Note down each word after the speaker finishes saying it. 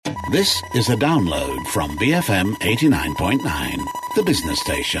This is a download from BFM 89.9, the business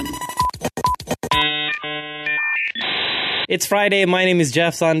station. It's Friday. My name is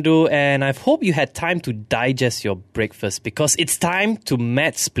Jeff Sandhu, and I hope you had time to digest your breakfast because it's time to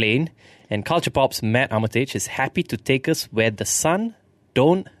Matsplain. And Culture Pop's Matt Armitage is happy to take us where the sun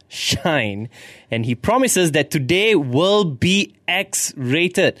don't shine. And he promises that today will be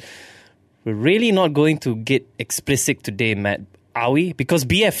X-rated. We're really not going to get explicit today, Matt, are we? Because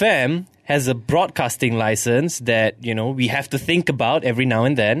BFM has a broadcasting license that, we have to think about every now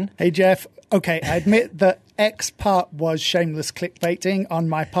and then. Hey, Jeff. Okay, I admit the X part was shameless clickbaiting on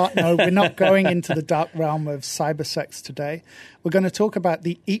my part. No, we're not going into the dark realm of cybersex today. We're going to talk about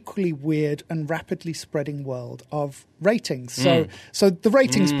the equally weird and rapidly spreading world of ratings. So the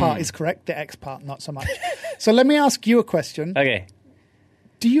ratings part is correct, the X part not so much. So let me ask you a question. Okay.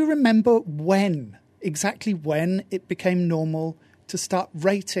 Do you remember exactly when it became normal to start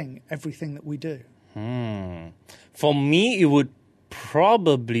rating everything that we do? For me, it would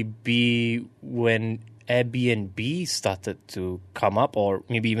probably be when Airbnb started to come up, or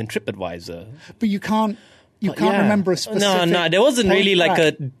maybe even TripAdvisor. But you can't remember a specific... No, there wasn't really like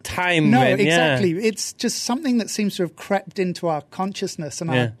a time when... No, exactly. Yeah. It's just something that seems to have crept into our consciousness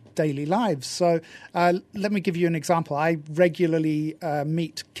and our daily lives. So let me give you an example. I regularly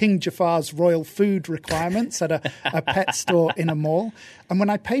meet King Jafar's royal food requirements at a pet store in a mall. And when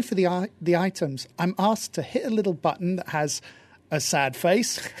I pay for the items, I'm asked to hit a little button that has a sad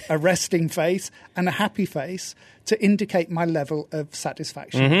face, a resting face, and a happy face to indicate my level of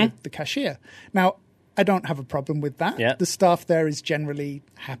satisfaction with the cashier. Now, I don't have a problem with that. Yeah. The staff there is generally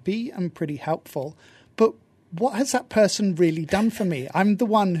happy and pretty helpful. But what has that person really done for me? I'm the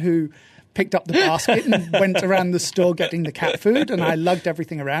one who picked up the basket and went around the store getting the cat food, and I lugged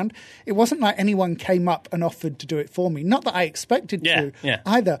everything around. It wasn't like anyone came up and offered to do it for me. Not that I expected to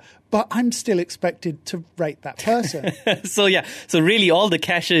either, but I'm still expected to rate that person. So really all the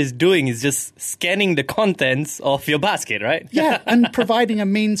cashier is doing is just scanning the contents of your basket, right? Yeah, and providing a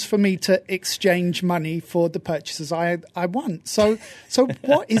means for me to exchange money for the purchases I want. So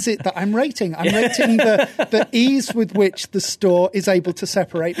what is it that I'm rating? I'm rating the ease with which the store is able to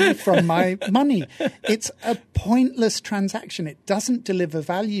separate me from my money. It's a pointless transaction. It doesn't deliver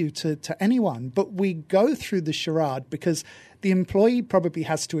value to anyone, but we go through the charade because the employee probably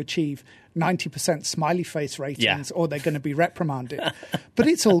has to achieve 90% smiley face ratings or they're going to be reprimanded. But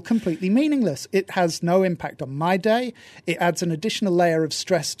it's all completely meaningless. It has no impact on my day. It adds an additional layer of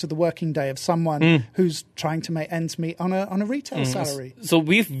stress to the working day of someone who's trying to make ends meet on a retail salary. So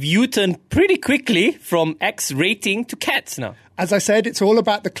we've U-turned pretty quickly from X rating to cats now. As I said, it's all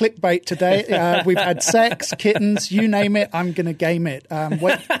about the clickbait today. We've had sex, kittens, you name it, I'm going to game it.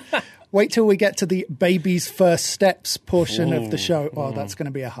 Wait till we get to the baby's first steps portion of the show. Oh, that's going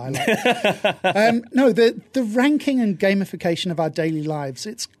to be a highlight. The ranking and gamification of our daily lives,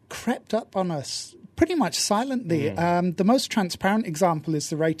 it's crept up on us pretty much silently. The most transparent example is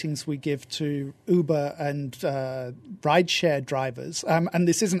the ratings we give to Uber and rideshare drivers. And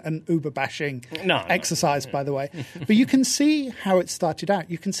this isn't an Uber bashing exercise, by the way. But you can see how it started out.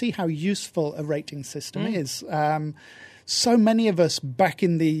 You can see how useful a rating system is. So many of us back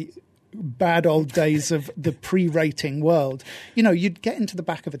in the bad old days of the pre-rating world, you'd get into the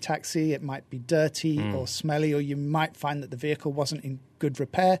back of a taxi, it might be dirty or smelly, or you might find that the vehicle wasn't in good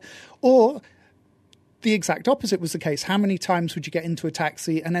repair, or the exact opposite was the case. How many times would you get into a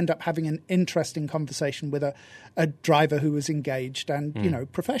taxi and end up having an interesting conversation with a driver who was engaged and,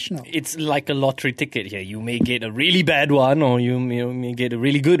 professional? It's like a lottery ticket here. You may get a really bad one or you may get a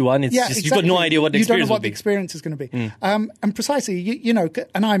really good one. It's just exactly. You've got no idea what the experience will be. You don't know what the experience is going to be. And precisely,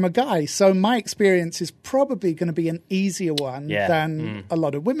 and I'm a guy, so my experience is probably going to be an easier one than a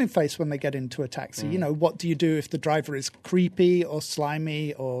lot of women face when they get into a taxi. What do you do if the driver is creepy or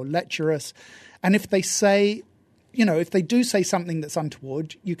slimy or lecherous? And if they say, if they do say something that's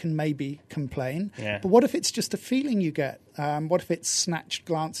untoward, you can maybe complain. Yeah. But what if it's just a feeling you get? What if it's snatched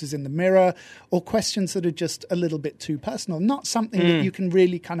glances in the mirror or questions that are just a little bit too personal, not something that you can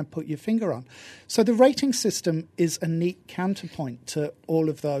really kind of put your finger on? So the rating system is a neat counterpoint to all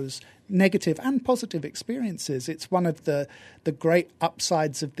of those negative and positive experiences. It's one of the great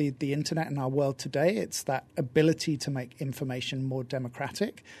upsides of the internet in our world today. It's that ability to make information more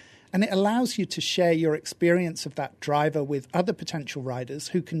democratic. And it allows you to share your experience of that driver with other potential riders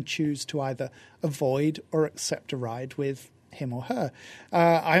who can choose to either avoid or accept a ride with him or her.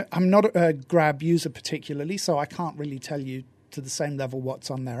 I'm not a Grab user particularly, so I can't really tell you to the same level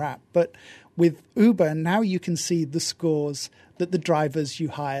what's on their app. But with Uber, now you can see the scores that the drivers you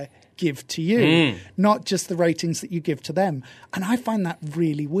hire give to you, not just the ratings that you give to them. And I find that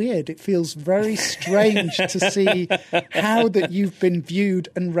really weird. It feels very strange to see how that you've been viewed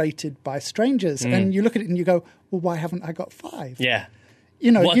and rated by strangers. And you look at it and you go, well, why haven't I got 5? Yeah.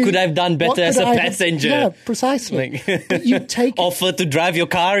 You know, What could I have done better as a passenger? Yeah, precisely. But you take offer to drive your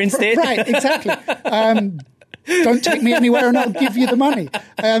car instead. Right, exactly. Don't take me anywhere and I'll give you the money.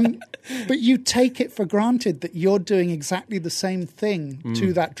 But you take it for granted that you're doing exactly the same thing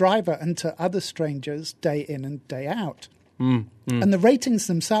to that driver and to other strangers day in and day out. And the ratings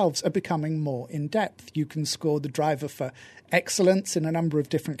themselves are becoming more in-depth. You can score the driver for excellence in a number of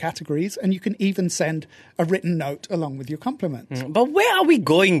different categories, and you can even send a written note along with your compliments. But where are we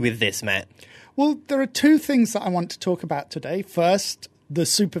going with this, Matt? Well, there are 2 things that I want to talk about today. First, the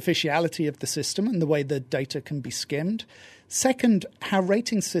superficiality of the system and the way the data can be skimmed. Second, how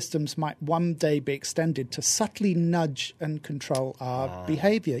rating systems might one day be extended to subtly nudge and control our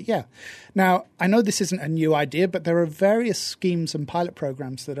behavior. Yeah. Now, I know this isn't a new idea, but there are various schemes and pilot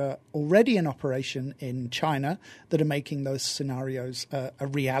programs that are already in operation in China that are making those scenarios a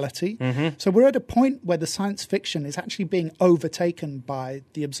reality. So we're at a point where the science fiction is actually being overtaken by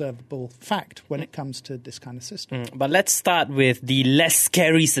the observable fact when it comes to this kind of system. But let's start with the less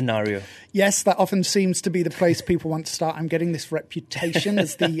scary scenario. Yes, that often seems to be the place people want to start. I'm getting this reputation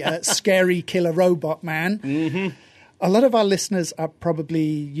as the scary killer robot man. A lot of our listeners are probably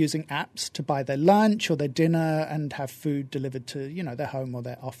using apps to buy their lunch or their dinner and have food delivered to, their home or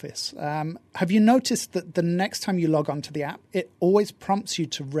their office. Have you noticed that the next time you log onto the app, it always prompts you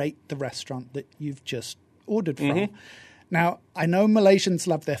to rate the restaurant that you've just ordered from? Now, I know Malaysians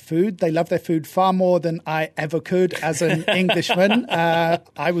love their food. They love their food far more than I ever could as an Englishman.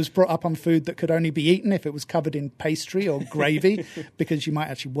 I was brought up on food that could only be eaten if it was covered in pastry or gravy, because you might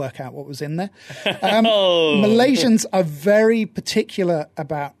actually work out what was in there. Malaysians are very particular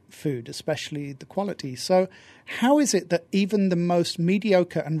about food, especially the quality. So how is it that even the most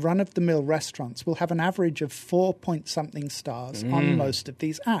mediocre and run-of-the-mill restaurants will have an average of 4-point-something stars on most of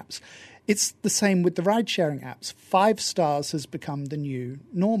these apps? It's the same with the ride-sharing apps. 5 stars has become the new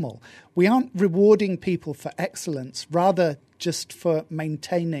normal. We aren't rewarding people for excellence, rather just for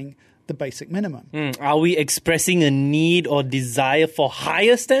maintaining the basic minimum. Are we expressing a need or desire for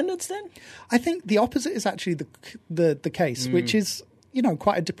higher standards then? I think the opposite is actually the case, which is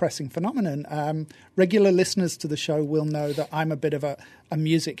quite a depressing phenomenon. Regular listeners to the show will know that I'm a bit of a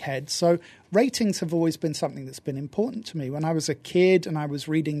music head. So ratings have always been something that's been important to me. When I was a kid and I was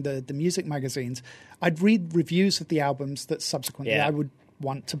reading the music magazines, I'd read reviews of the albums that subsequently I would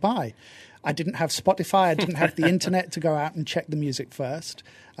want to buy. I didn't have Spotify. I didn't have the internet to go out and check the music first.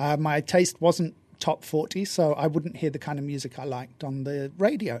 My taste wasn't top 40, so I wouldn't hear the kind of music I liked on the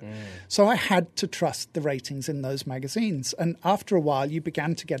radio. So I had to trust the ratings in those magazines. And after a while, you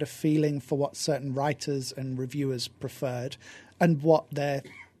began to get a feeling for what certain writers and reviewers preferred and what their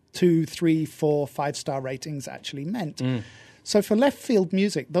 2, 3, 4, 5-star ratings actually meant. So for left field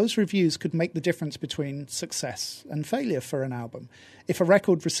music, those reviews could make the difference between success and failure for an album. If a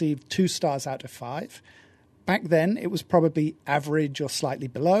record received 2 stars out of 5, back then, it was probably average or slightly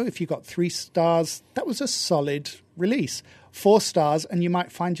below. If you got 3 stars, that was a solid release. 4 stars, and you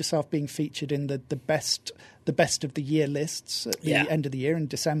might find yourself being featured in the best of the year lists at the end of the year in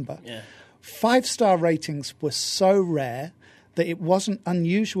December. 5-star ratings were so rare that it wasn't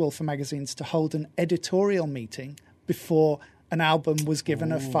unusual for magazines to hold an editorial meeting before an album was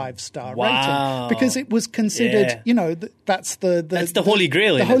given a 5-star rating, because it was considered, that's the Holy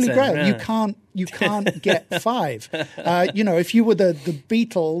Grail. The Holy Grail. Yeah. You can't get 5. If you were the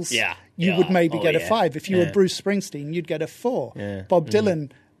Beatles, you would maybe get a 5. If you were Bruce Springsteen, you'd get a 4. Bob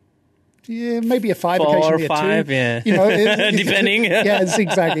Dylan, maybe a 5, 4 occasionally or 5, a 2. Depending.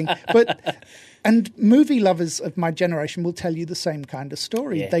 Zigzagging. And movie lovers of my generation will tell you the same kind of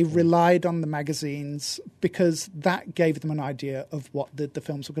story. They relied on the magazines because that gave them an idea of what the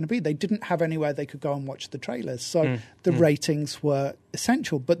films were going to be. They didn't have anywhere they could go and watch the trailers. So the ratings were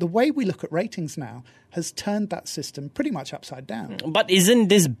essential. But the way we look at ratings now has turned that system pretty much upside down. But isn't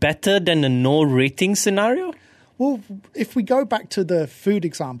this better than a no rating scenario? Well, if we go back to the food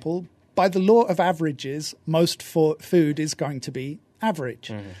example, by the law of averages, most food is going to be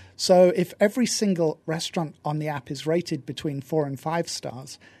average. So if every single restaurant on the app is rated between 4 and 5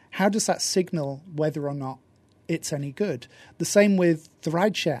 stars, how does that signal whether or not it's any good? The same with the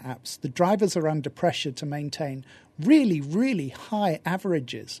rideshare apps. The drivers are under pressure to maintain really, really high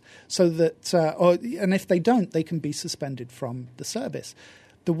averages so that, and if they don't, they can be suspended from the service.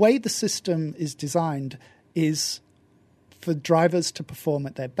 The way the system is designed is for drivers to perform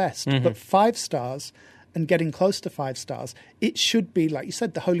at their best, but 5 stars and getting close to 5 stars, it should be, like you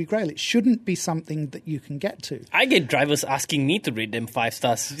said, the Holy Grail. It shouldn't be something that you can get to. I get drivers asking me to rate them 5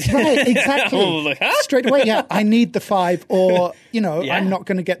 stars. Right, exactly. I'm like, huh? Straight away, yeah, I need the 5, or, Yeah. I'm not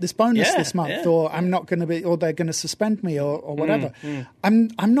going to get this bonus Yeah, this month, yeah. or I'm not going to be, or they're going to suspend me, or whatever.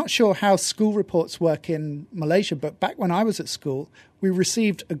 I'm not sure how school reports work in Malaysia, but back when I was at school, we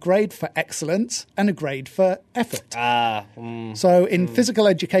received a grade for excellence and a grade for effort. So in physical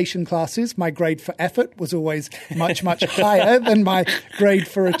education classes, my grade for effort was always much, much higher than my grade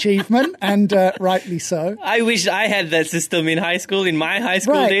for achievement, and rightly so. I wish I had that system in high school, in my high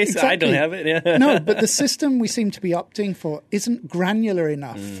school Right, days. I don't exactly. have it. Yeah. No, but the system we seem to be opting for isn't granular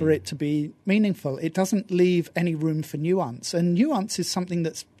enough for it to be meaningful. It doesn't leave any room for nuance. And nuance is something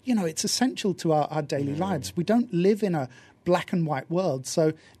that's, it's essential to our daily lives. We don't live in a black and white world.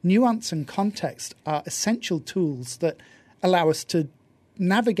 So nuance and context are essential tools that allow us to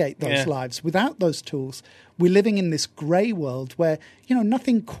navigate those lives. Without those tools, we're living in this grey world where,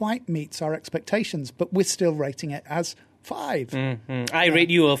 nothing quite meets our expectations, but we're still rating it as 5. I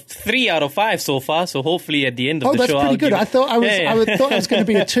rate you a 3 out of 5 so far, so hopefully at the end of the that's show, pretty I'll good. give I thought I thought it was going to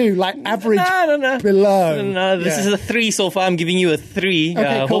be a 2, like average No. below. No, this is a 3 so far. I'm giving you a 3.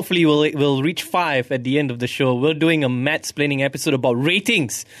 Okay, cool. Hopefully we'll reach 5 at the end of the show. We're doing a matsplaining episode about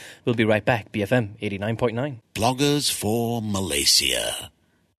ratings. We'll be right back. BFM 89.9. Bloggers for Malaysia.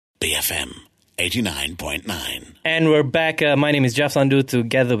 BFM 89.9. And we're back. My name is Jeff Sandu,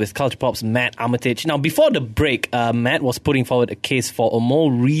 together with Culture Pop's Matt Armitage. Now, before the break, Matt was putting forward a case for a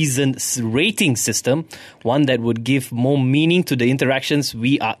more reasoned rating system, one that would give more meaning to the interactions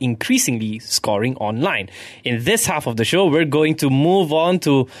we are increasingly scoring online. In this half of the show, we're going to move on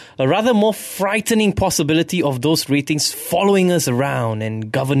to a rather more frightening possibility of those ratings following us around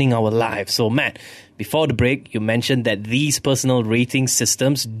and governing our lives. So, Matt, before the break, you mentioned that these personal rating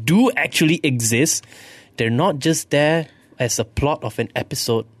systems do actually exist. They're not just there as a plot of an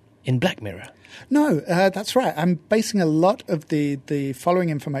episode in Black Mirror. No, that's right. I'm basing a lot of the following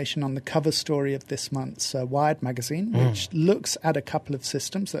information on the cover story of this month's Wired magazine, which looks at a couple of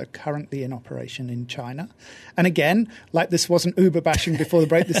systems that are currently in operation in China. And again, like this wasn't Uber bashing before the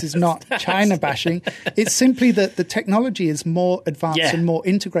break, this is not China bashing. It's simply that the technology is more advanced and more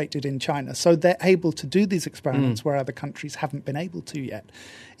integrated in China, so they're able to do these experiments where other countries haven't been able to yet.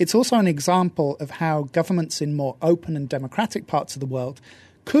 It's also an example of how governments in more open and democratic parts of the world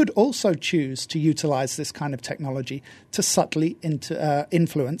could also choose to utilize this kind of technology to subtly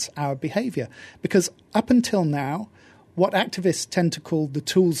influence our behavior. Because up until now, what activists tend to call the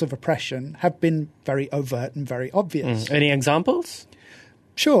tools of oppression have been very overt and very obvious. Any examples?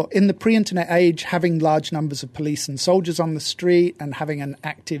 Sure, in the pre-internet age, having large numbers of police and soldiers on the street and having an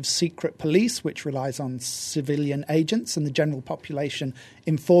active secret police, which relies on civilian agents and the general population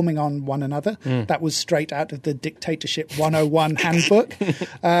informing on one another, that was straight out of the Dictatorship 101 handbook.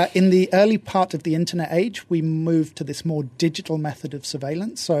 In the early part of the internet age, we moved to this more digital method of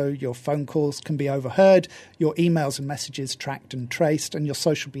surveillance. So your phone calls can be overheard, your emails and messages tracked and traced, and your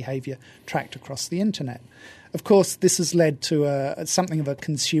social behavior tracked across the internet. Of course, this has led to something of a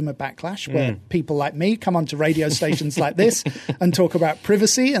consumer backlash where people like me come onto radio stations like this and talk about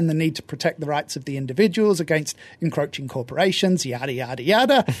privacy and the need to protect the rights of the individuals against encroaching corporations, yada, yada,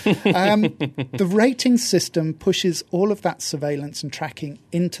 yada. The rating system pushes all of that surveillance and tracking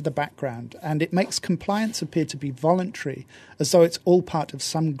into the background, and it makes compliance appear to be voluntary, as though it's all part of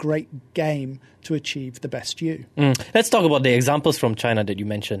some great game to achieve the best you. Let's talk about the examples from China that you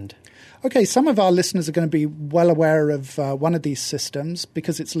mentioned. Okay, some of our listeners are going to be well aware of one of these systems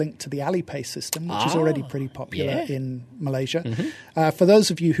because it's linked to the Alipay system, which is already pretty popular in Malaysia. For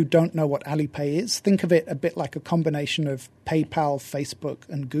those of you who don't know what Alipay is, think of it a bit like a combination of PayPal, Facebook,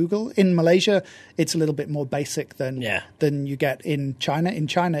 and Google. In Malaysia, it's a little bit more basic than you get in China. In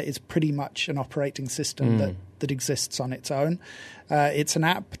China, it's pretty much an operating system that exists on its own. It's an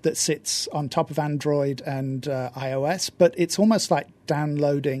app that sits on top of Android and iOS, but it's almost like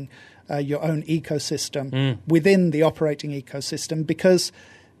downloading your own ecosystem within the operating ecosystem, because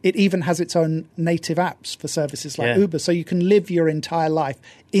it even has its own native apps for services like Uber. So you can live your entire life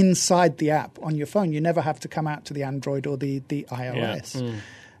inside the app on your phone. You never have to come out to the Android or the iOS.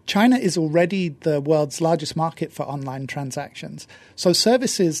 China is already the world's largest market for online transactions. So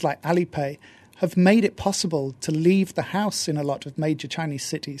services like Alipay have made it possible to leave the house in a lot of major Chinese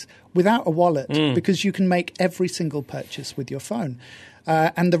cities without a wallet because you can make every single purchase with your phone.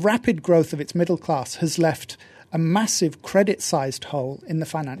 And the rapid growth of its middle class has left a massive credit-sized hole in the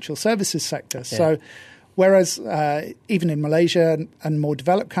financial services sector. So whereas even in Malaysia and more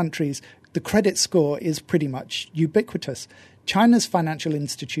developed countries, the credit score is pretty much ubiquitous, China's financial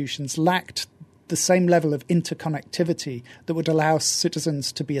institutions lacked the same level of interconnectivity that would allow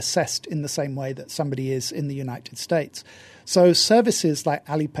citizens to be assessed in the same way that somebody is in the United States. So services like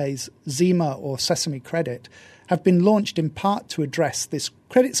Alipay's Zima or Sesame Credit have been launched in part to address this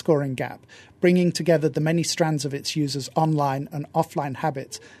credit scoring gap, bringing together the many strands of its users' online and offline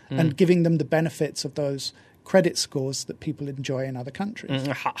habits and giving them the benefits of those credit scores that people enjoy in other countries.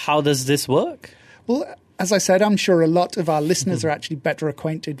 How does this work? Well, as I said, I'm sure a lot of our listeners are actually better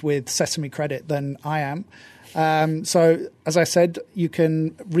acquainted with Sesame Credit than I am. So, as I said, you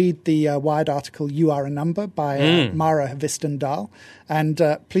can read the Wired article "You Are a Number" by Mara Hvistendal. And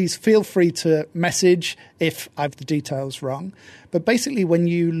please feel free to message if I have the details wrong. But basically, when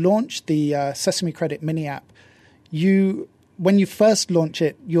you launch the Sesame Credit mini app, when you first launch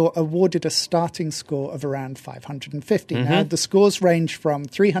it, you're awarded a starting score of around 550. Now, the scores range from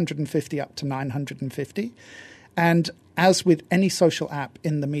 350 up to 950. And as with any social app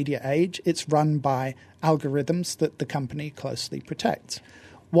in the media age, it's run by algorithms that the company closely protects.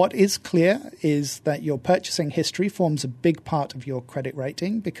 What is clear is that your purchasing history forms a big part of your credit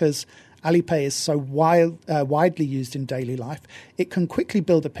rating because Alipay is so widely used in daily life. It can quickly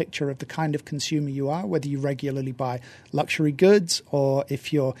build a picture of the kind of consumer you are, whether you regularly buy luxury goods or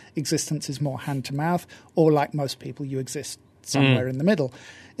if your existence is more hand-to-mouth, or like most people, you exist somewhere in the middle.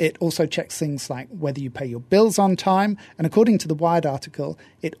 It also checks things like whether you pay your bills on time. And according to the Wired article,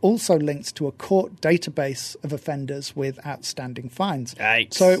 it also links to a court database of offenders with outstanding fines.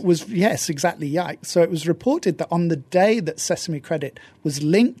 Yikes. So it was, yes, exactly, yikes. So it was reported that on the day that Sesame Credit was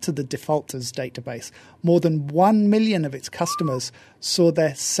linked to the defaulters database, more than 1 million of its customers saw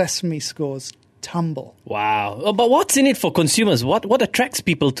their Sesame scores tumble. Wow. But what's in it for consumers? What attracts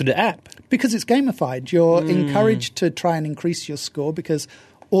people to the app? Because it's gamified. You're encouraged to try and increase your score because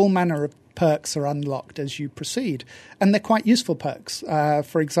all manner of perks are unlocked as you proceed. And they're quite useful perks.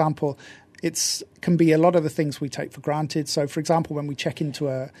 For example, it can be a lot of the things we take for granted. So, for example, when we check into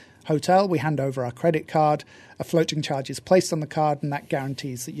a hotel, we hand over our credit card, a floating charge is placed on the card, and that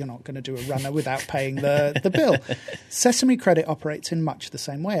guarantees that you're not going to do a runner without paying the bill. Sesame Credit operates in much the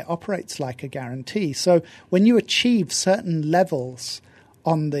same way. It operates like a guarantee. So when you achieve certain levels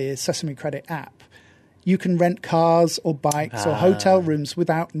on the Sesame Credit app, you can rent cars or bikes or hotel rooms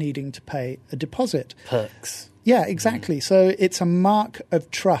without needing to pay a deposit. Perks. Yeah, exactly. So it's a mark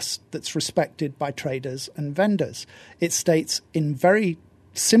of trust that's respected by traders and vendors. It states in very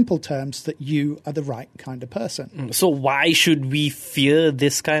simple terms that you are the right kind of person. So why should we fear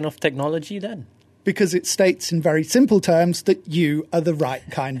this kind of technology then? Because it states in very simple terms that you are the right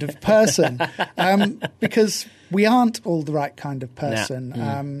kind of person. Because we aren't all the right kind of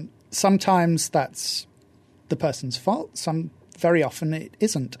person. Sometimes that's the person's fault. Very often it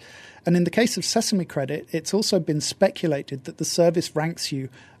isn't. And in the case of Sesame Credit, it's also been speculated that the service ranks you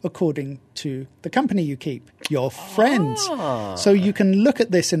according to the company you keep, your friends. So you can look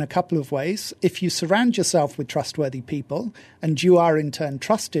at this in a couple of ways. If you surround yourself with trustworthy people and you are in turn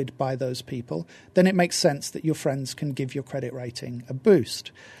trusted by those people, then it makes sense that your friends can give your credit rating a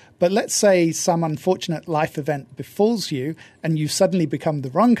boost. But let's say some unfortunate life event befalls you and you suddenly become the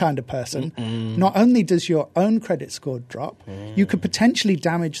wrong kind of person. Not only does your own credit score drop, you could potentially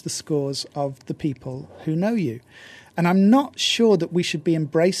damage the scores of the people who know you. And I'm not sure that we should be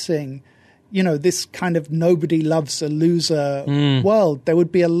embracing, this kind of nobody loves a loser world. There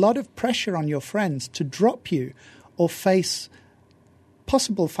would be a lot of pressure on your friends to drop you or face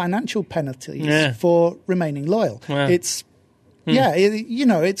possible financial penalties for remaining loyal. It's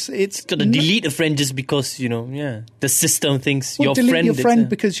it's got to delete a friend just because the system thinks your delete friend. Your friend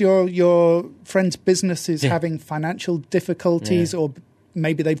because your friend's business is having financial difficulties, or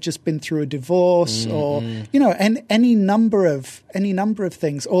maybe they've just been through a divorce, or and any number of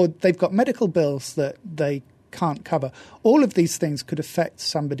things, or they've got medical bills that they can't cover. All of these things could affect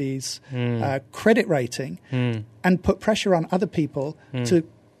somebody's credit rating and put pressure on other people to,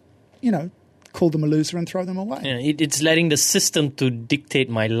 call them a loser and throw them away. Yeah, it's letting the system to dictate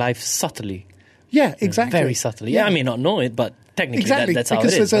my life subtly. Yeah, exactly. Very subtly. Yeah, I may not know it, but technically that's how it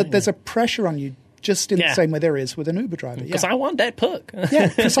is. Because there's a pressure on you just in the same way there is with an Uber driver. Because I want that perk.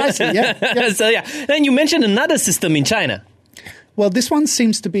 Yeah, precisely. Yeah. So then you mentioned another system in China. Well, this one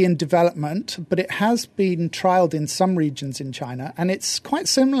seems to be in development, but it has been trialled in some regions in China, and it's quite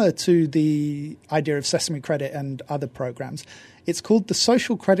similar to the idea of Sesame Credit and other programs. It's called the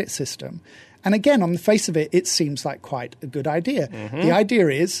Social Credit System. And again, on the face of it, it seems like quite a good idea. The idea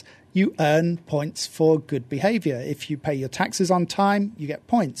is you earn points for good behavior. If you pay your taxes on time, you get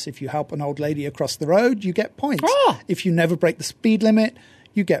points. If you help an old lady across the road, you get points. If you never break the speed limit,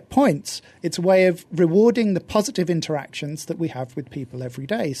 you get points. It's a way of rewarding the positive interactions that we have with people every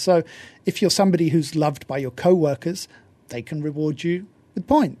day. So if you're somebody who's loved by your co-workers, they can reward you with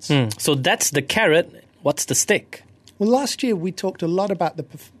points. So that's the carrot. What's the stick? Well, last year we talked a lot about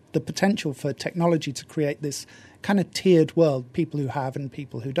the potential for technology to create this kind of tiered world, people who have and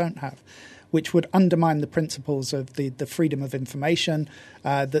people who don't have, which would undermine the principles of the freedom of information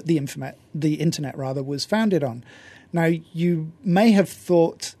that the internet was founded on. Now, you may have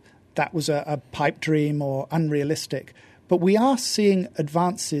thought that was a pipe dream or unrealistic, but we are seeing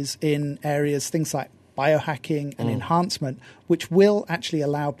advances in areas, things like biohacking and enhancement, which will actually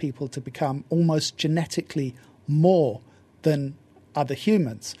allow people to become almost genetically more than other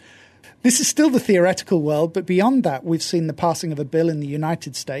humans. This is still the theoretical world, but beyond that, we've seen the passing of a bill in the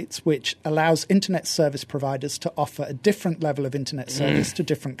United States which allows internet service providers to offer a different level of internet service to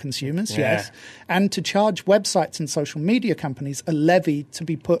different consumers, yes, and to charge websites and social media companies a levy to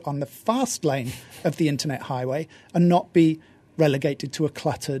be put on the fast lane of the internet highway and not be relegated to a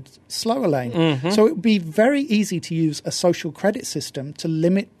cluttered, slower lane. So it would be very easy to use a social credit system to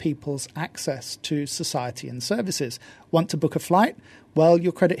limit people's access to society and services. Want to book a flight? Well,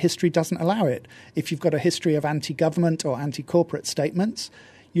 your credit history doesn't allow it. If you've got a history of anti-government or anti-corporate statements,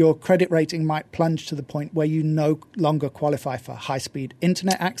 your credit rating might plunge to the point where you no longer qualify for high-speed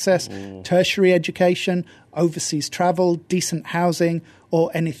internet access, tertiary education, overseas travel, decent housing,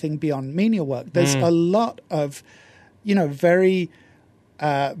 or anything beyond menial work. There's a lot of very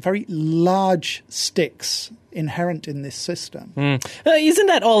large sticks inherent in this system. Isn't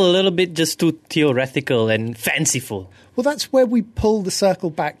that all a little bit just too theoretical and fanciful? Well, that's where we pull the circle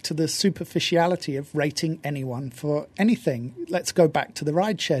back to the superficiality of rating anyone for anything. Let's go back to the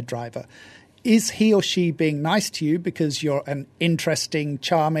rideshare driver. Is he or she being nice to you because you're an interesting,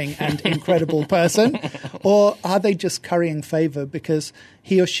 charming, and incredible person? Or are they just currying favor because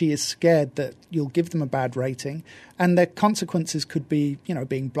he or she is scared that you'll give them a bad rating? And their consequences could be,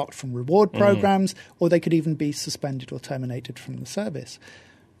 being blocked from reward programs, or they could even be suspended or terminated from the service.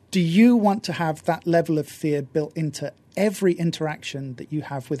 Do you want to have that level of fear built into every interaction that you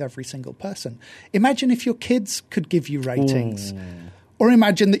have with every single person? Imagine if your kids could give you ratings. Or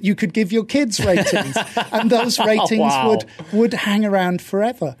imagine that you could give your kids ratings and those ratings would hang around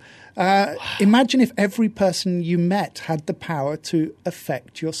forever. Imagine if every person you met had the power to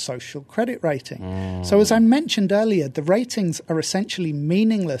affect your social credit rating. So as I mentioned earlier, the ratings are essentially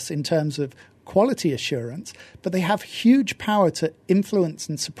meaningless in terms of quality assurance, but they have huge power to influence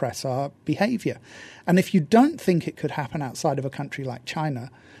and suppress our behavior. And if you don't think it could happen outside of a country like China,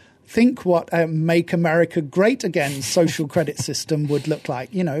 think what a Make America Great Again social credit system would look like.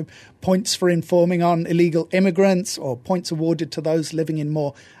 Points for informing on illegal immigrants, or points awarded to those living in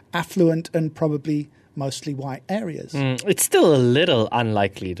more affluent and probably mostly white areas. It's still a little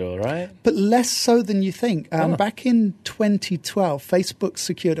unlikely though, right? But less so than you think. Back in 2012, Facebook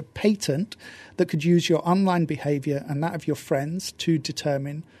secured a patent that could use your online behavior and that of your friends to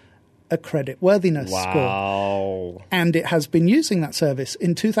determine a credit worthiness score. And it has been using that service.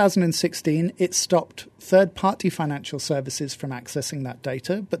 In 2016, it stopped third-party financial services from accessing that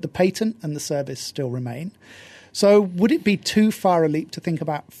data, but the patent and the service still remain. So would it be too far a leap to think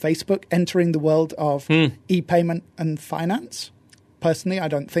about Facebook entering the world of e-payment and finance? Personally, I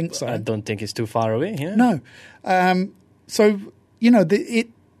don't think so. I don't think it's too far away, yeah. No.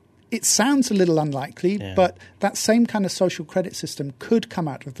 It sounds a little unlikely, but that same kind of social credit system could come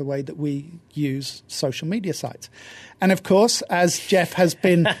out of the way that we use social media sites. And of course, as Jeff has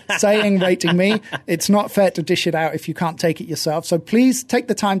been saying, rating me, it's not fair to dish it out if you can't take it yourself. So please take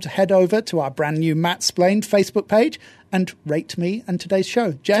the time to head over to our brand new Mattsplained Facebook page and rate me and today's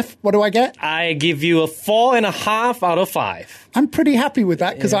show. Jeff, what do I get? I give you a 4.5 out of 5. I'm pretty happy with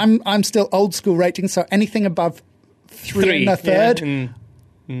that because I'm still old school rating. So anything above 3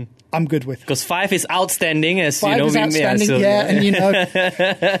 1/3, I'm good with. Because 5 is outstanding, as 5 you know. Is outstanding, and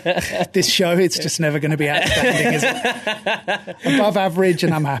this show, it's just never going to be outstanding, is it? Above average,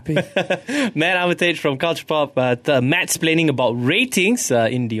 and I'm happy. Matt Armitage from Culture Pop, Mattsplaining about ratings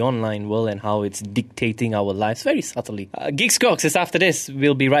in the online world and how it's dictating our lives very subtly. Geek Squawks is after this.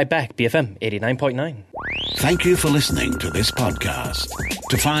 We'll be right back. BFM 89.9. Thank you for listening to this podcast.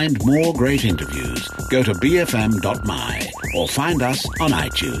 To find more great interviews, go to bfm.my or find us on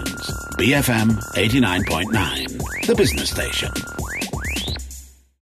iTunes. BFM 89.9, the business station.